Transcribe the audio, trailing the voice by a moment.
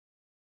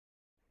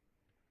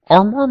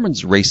Are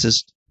Mormons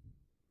racist?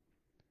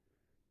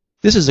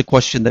 This is a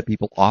question that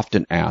people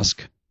often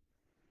ask.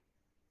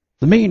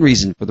 The main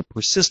reason for the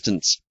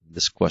persistence of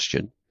this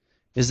question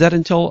is that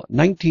until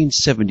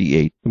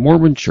 1978, the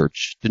Mormon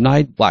Church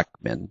denied black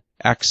men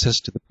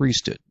access to the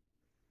priesthood.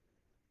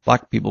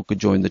 Black people could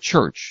join the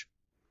church,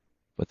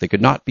 but they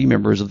could not be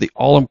members of the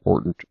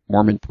all-important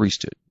Mormon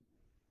priesthood.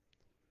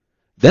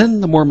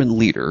 Then the Mormon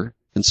leader,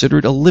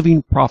 considered a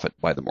living prophet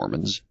by the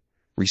Mormons,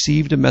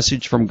 received a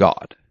message from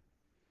God.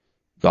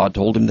 God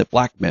told him that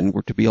black men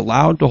were to be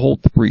allowed to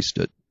hold the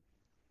priesthood.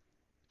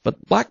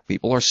 But black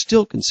people are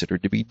still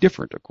considered to be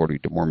different according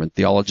to Mormon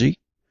theology.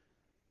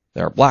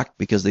 They are black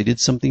because they did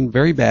something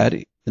very bad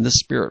in the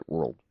spirit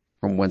world,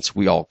 from whence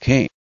we all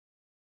came.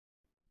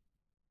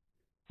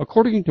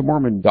 According to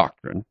Mormon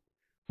doctrine,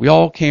 we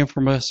all came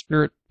from a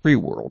spirit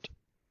pre-world.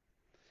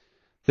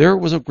 There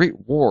was a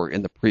great war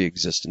in the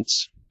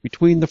pre-existence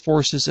between the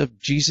forces of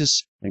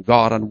Jesus and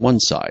God on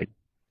one side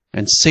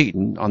and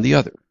Satan on the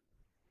other.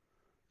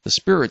 The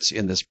spirits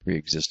in this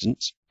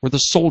pre-existence were the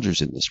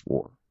soldiers in this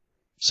war.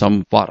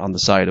 Some fought on the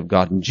side of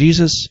God and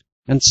Jesus,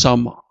 and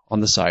some on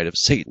the side of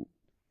Satan.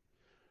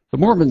 The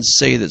Mormons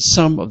say that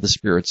some of the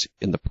spirits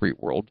in the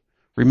pre-world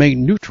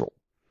remained neutral,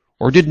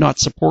 or did not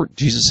support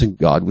Jesus and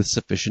God with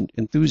sufficient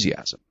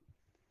enthusiasm.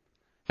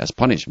 As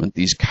punishment,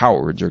 these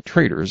cowards or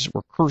traitors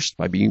were cursed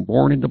by being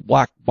born into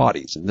black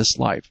bodies in this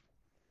life.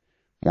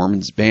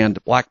 Mormons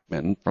banned black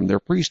men from their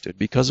priesthood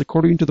because,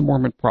 according to the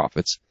Mormon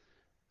prophets,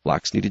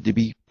 blacks needed to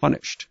be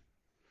punished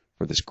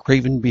for this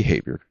craven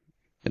behavior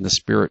in the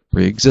spirit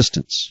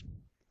pre-existence.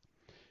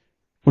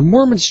 When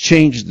Mormons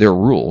changed their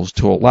rules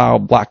to allow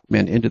black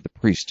men into the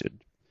priesthood,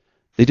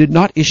 they did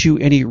not issue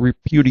any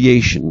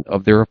repudiation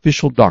of their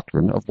official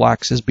doctrine of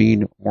blacks as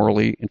being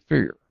morally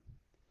inferior.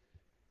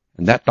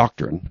 And that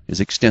doctrine is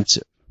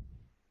extensive.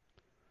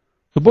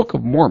 The Book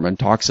of Mormon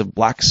talks of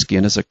black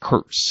skin as a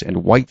curse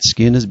and white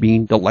skin as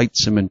being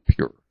delightsome and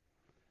pure.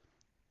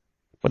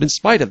 But in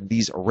spite of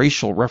these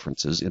racial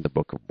references in the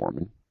Book of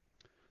Mormon,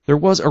 there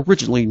was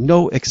originally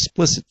no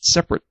explicit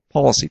separate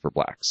policy for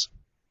blacks.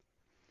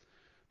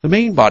 The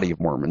main body of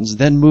Mormons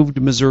then moved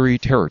to Missouri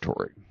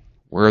Territory,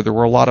 where there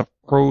were a lot of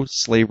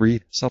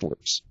pro-slavery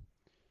settlers.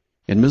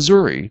 In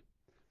Missouri,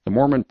 the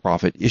Mormon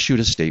prophet issued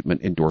a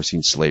statement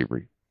endorsing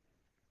slavery.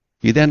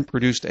 He then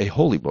produced a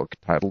holy book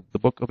titled the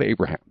Book of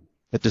Abraham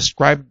that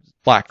described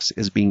blacks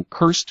as being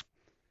cursed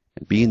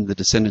and being the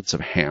descendants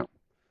of Ham,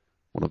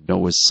 one of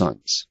Noah's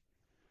sons.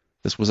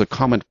 This was a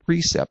common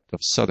precept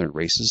of Southern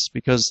races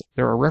because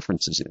there are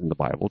references in the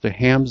Bible to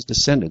Ham's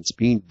descendants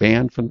being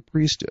banned from the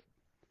priesthood,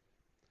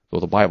 though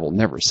the Bible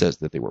never says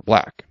that they were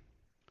black.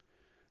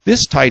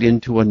 This tied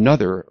into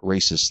another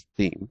racist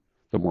theme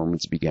the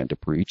Mormons began to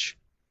preach,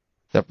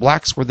 that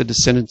blacks were the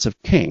descendants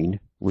of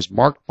Cain, who was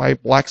marked by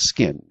black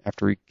skin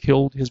after he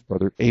killed his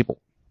brother Abel.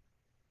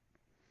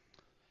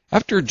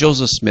 After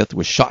Joseph Smith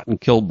was shot and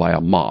killed by a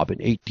mob in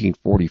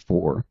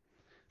 1844,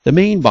 the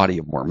main body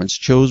of Mormons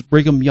chose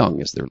Brigham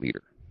Young as their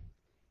leader.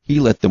 He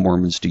led the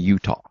Mormons to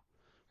Utah,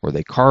 where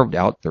they carved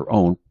out their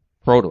own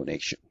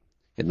proto-nation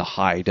in the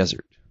high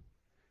desert.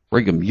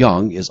 Brigham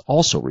Young is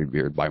also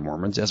revered by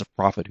Mormons as a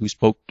prophet who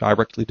spoke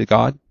directly to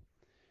God.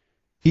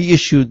 He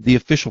issued the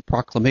official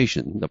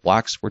proclamation that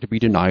blacks were to be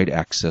denied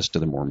access to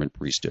the Mormon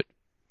priesthood.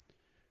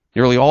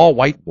 Nearly all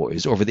white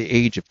boys over the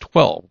age of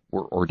 12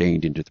 were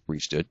ordained into the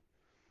priesthood,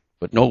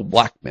 but no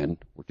black men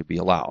were to be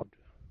allowed.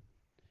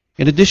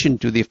 In addition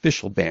to the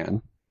official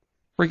ban,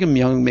 Brigham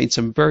Young made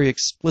some very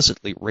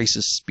explicitly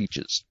racist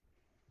speeches.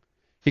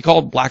 He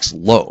called blacks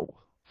low,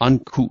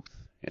 uncouth,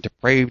 and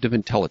depraved of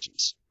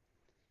intelligence,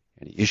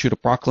 and he issued a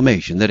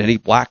proclamation that any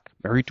black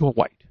married to a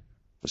white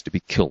was to be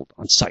killed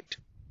on sight.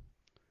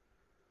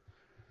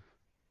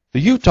 The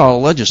Utah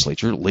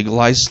legislature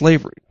legalized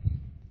slavery.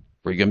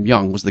 Brigham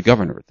Young was the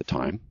governor at the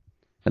time,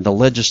 and the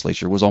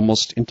legislature was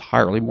almost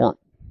entirely Mormon.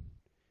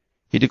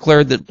 He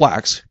declared that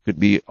blacks could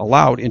be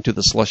allowed into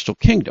the celestial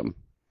kingdom,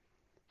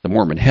 the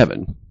Mormon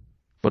heaven,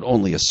 but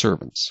only as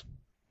servants.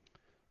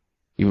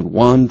 Even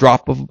one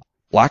drop of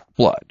black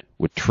blood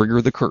would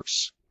trigger the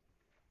curse.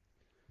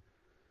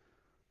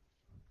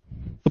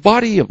 The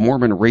body of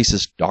Mormon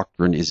racist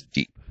doctrine is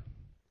deep,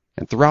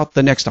 and throughout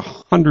the next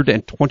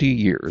 120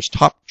 years,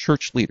 top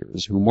church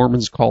leaders, who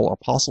Mormons call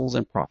apostles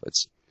and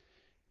prophets,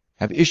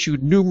 have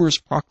issued numerous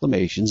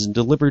proclamations and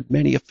delivered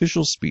many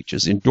official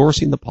speeches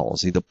endorsing the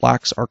policy that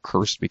blacks are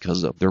cursed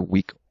because of their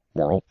weak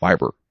moral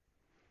fiber.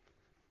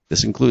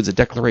 This includes a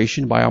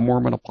declaration by a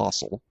Mormon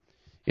apostle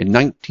in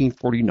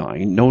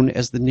 1949 known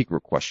as the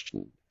Negro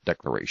Question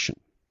Declaration.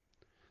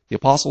 The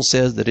apostle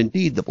says that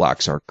indeed the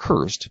blacks are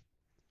cursed,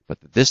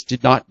 but that this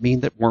did not mean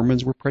that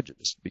Mormons were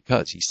prejudiced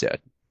because, he said,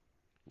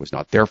 it was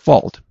not their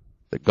fault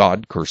that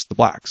God cursed the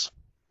blacks.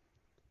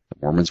 The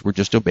Mormons were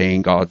just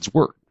obeying God's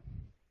word.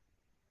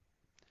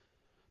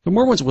 The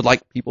Mormons would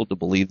like people to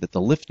believe that the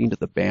lifting of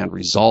the ban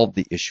resolved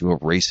the issue of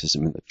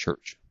racism in the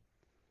church,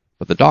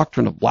 but the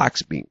doctrine of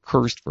blacks being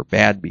cursed for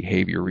bad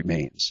behavior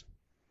remains.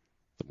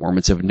 The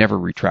Mormons have never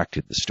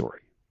retracted the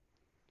story.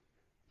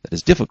 That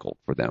is difficult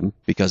for them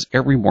because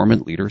every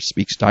Mormon leader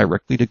speaks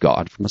directly to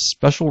God from a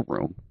special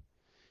room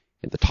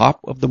in the top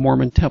of the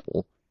Mormon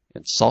temple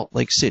in Salt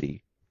Lake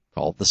City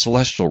called the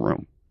Celestial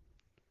Room.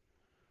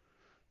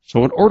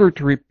 So in order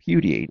to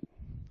repudiate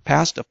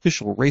past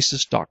official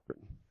racist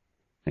doctrine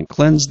and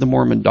cleanse the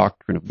Mormon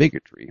doctrine of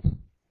bigotry,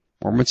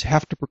 Mormons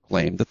have to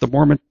proclaim that the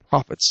Mormon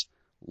prophets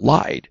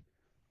lied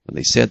when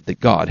they said that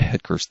God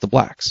had cursed the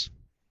blacks.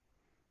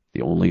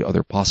 The only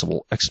other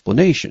possible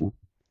explanation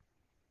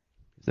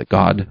is that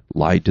God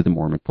lied to the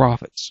Mormon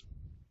prophets.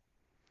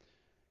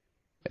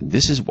 And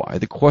this is why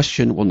the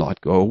question will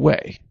not go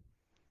away.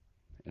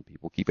 And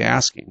people keep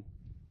asking,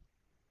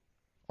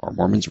 are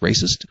Mormons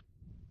racist?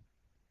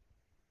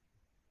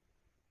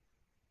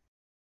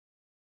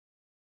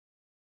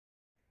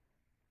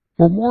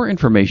 For more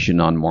information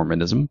on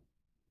Mormonism,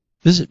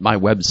 visit my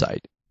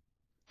website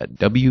at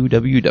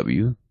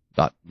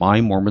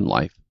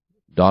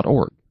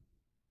www.mymormonlife.org.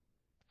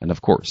 And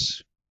of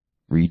course,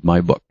 read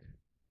my book,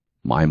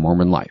 My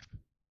Mormon Life.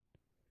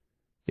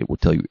 It will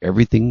tell you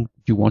everything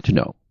you want to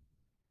know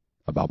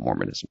about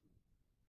Mormonism.